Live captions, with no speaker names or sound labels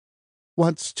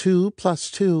What's 2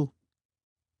 plus 2?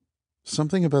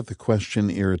 Something about the question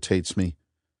irritates me.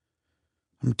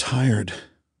 I'm tired.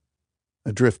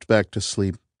 I drift back to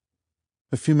sleep.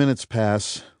 A few minutes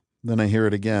pass, then I hear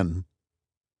it again.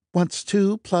 What's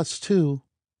 2 plus 2?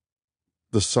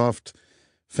 The soft,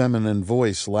 feminine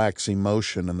voice lacks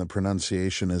emotion, and the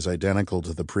pronunciation is identical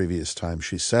to the previous time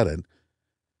she said it.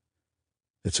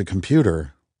 It's a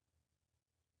computer.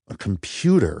 A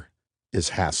computer is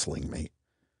hassling me.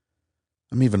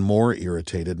 I'm even more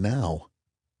irritated now.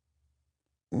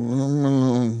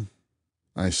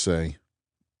 I say.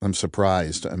 I'm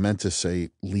surprised. I meant to say,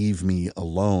 leave me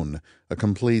alone. A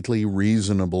completely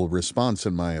reasonable response,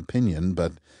 in my opinion,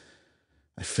 but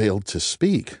I failed to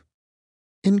speak.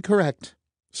 Incorrect,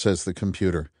 says the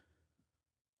computer.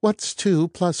 What's 2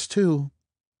 plus 2?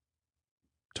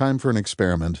 Time for an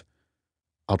experiment.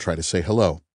 I'll try to say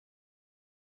hello.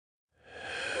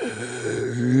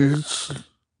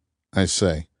 I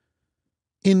say.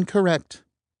 Incorrect.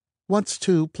 What's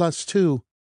 2 plus 2?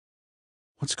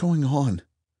 What's going on?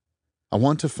 I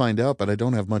want to find out, but I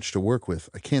don't have much to work with.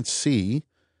 I can't see.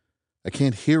 I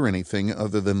can't hear anything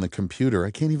other than the computer.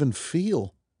 I can't even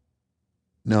feel.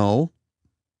 No,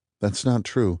 that's not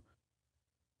true.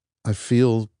 I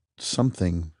feel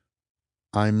something.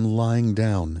 I'm lying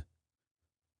down.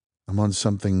 I'm on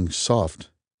something soft.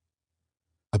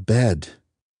 A bed.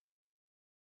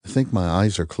 I think my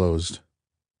eyes are closed.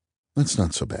 That's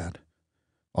not so bad.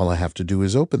 All I have to do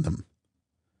is open them.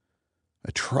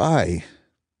 I try,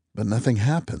 but nothing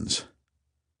happens.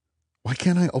 Why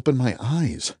can't I open my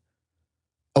eyes?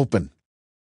 Open.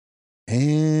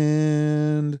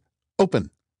 And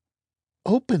open.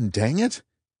 Open, dang it.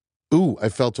 Ooh, I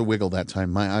felt a wiggle that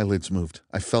time. My eyelids moved.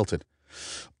 I felt it.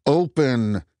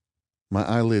 Open. My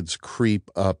eyelids creep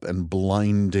up and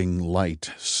blinding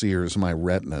light sears my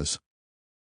retinas.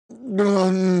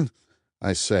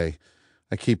 I say.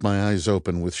 I keep my eyes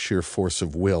open with sheer force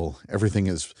of will. Everything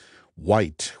is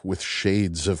white with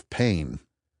shades of pain.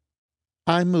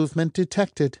 Eye movement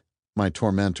detected, my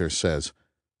tormentor says.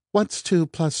 What's 2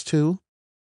 plus 2?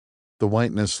 The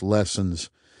whiteness lessens.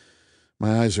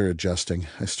 My eyes are adjusting.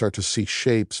 I start to see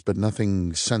shapes, but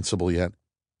nothing sensible yet.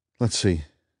 Let's see.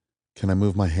 Can I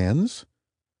move my hands?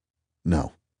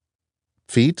 No.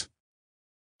 Feet?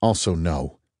 Also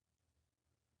no.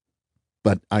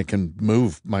 But I can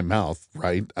move my mouth,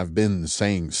 right? I've been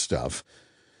saying stuff.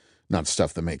 Not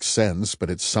stuff that makes sense, but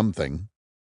it's something.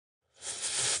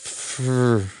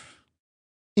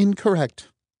 Incorrect.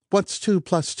 What's 2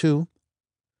 plus 2?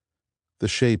 The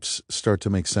shapes start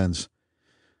to make sense.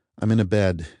 I'm in a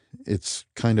bed. It's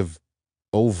kind of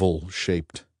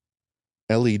oval-shaped.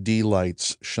 LED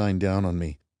lights shine down on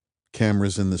me.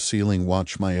 Cameras in the ceiling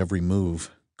watch my every move.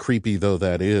 Creepy though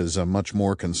that is, I'm much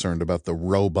more concerned about the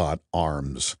robot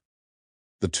arms.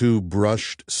 The 2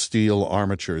 brushed steel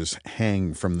armatures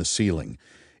hang from the ceiling.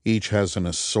 Each has an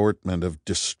assortment of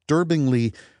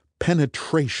disturbingly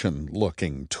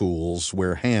penetration-looking tools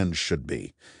where hands should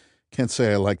be. Can't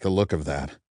say I like the look of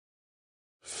that.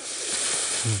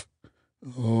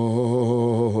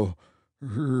 Oh,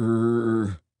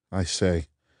 I say.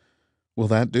 Will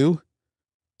that do?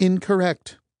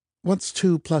 Incorrect. What's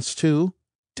 2 plus 2?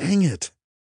 Dang it.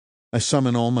 I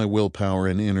summon all my willpower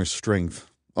and inner strength.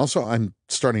 Also, I'm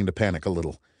starting to panic a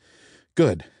little.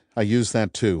 Good. I use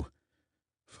that too.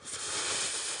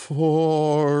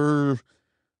 4,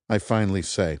 I finally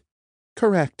say.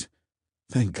 Correct.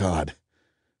 Thank God.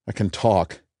 I can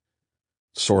talk.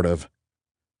 Sort of.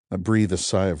 I breathe a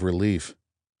sigh of relief.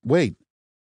 Wait.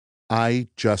 I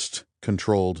just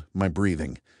controlled my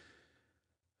breathing.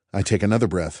 I take another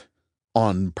breath.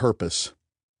 On purpose.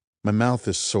 My mouth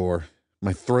is sore.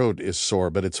 My throat is sore,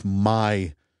 but it's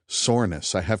my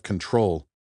soreness. I have control.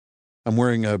 I'm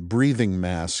wearing a breathing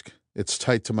mask. It's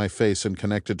tight to my face and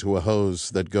connected to a hose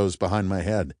that goes behind my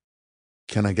head.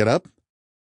 Can I get up?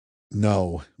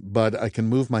 No, but I can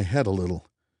move my head a little.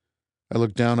 I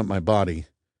look down at my body.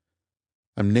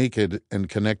 I'm naked and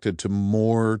connected to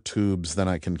more tubes than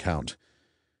I can count.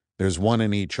 There's 1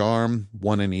 in each arm,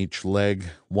 1 in each leg,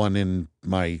 1 in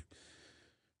my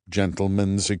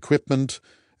gentleman's equipment,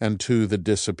 and 2 that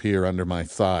disappear under my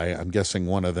thigh. I'm guessing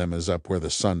 1 of them is up where the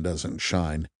sun doesn't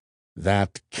shine.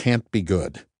 That can't be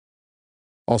good.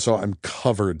 Also, I'm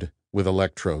covered with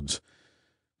electrodes.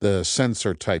 The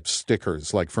sensor-type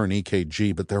stickers, like for an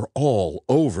EKG, but they're all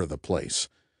over the place.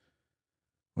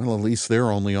 Well, at least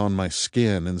they're only on my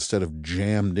skin instead of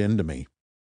jammed into me.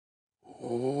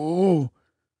 Oh,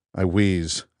 I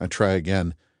wheeze. I try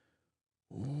again.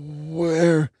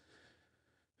 Where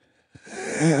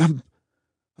am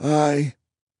I?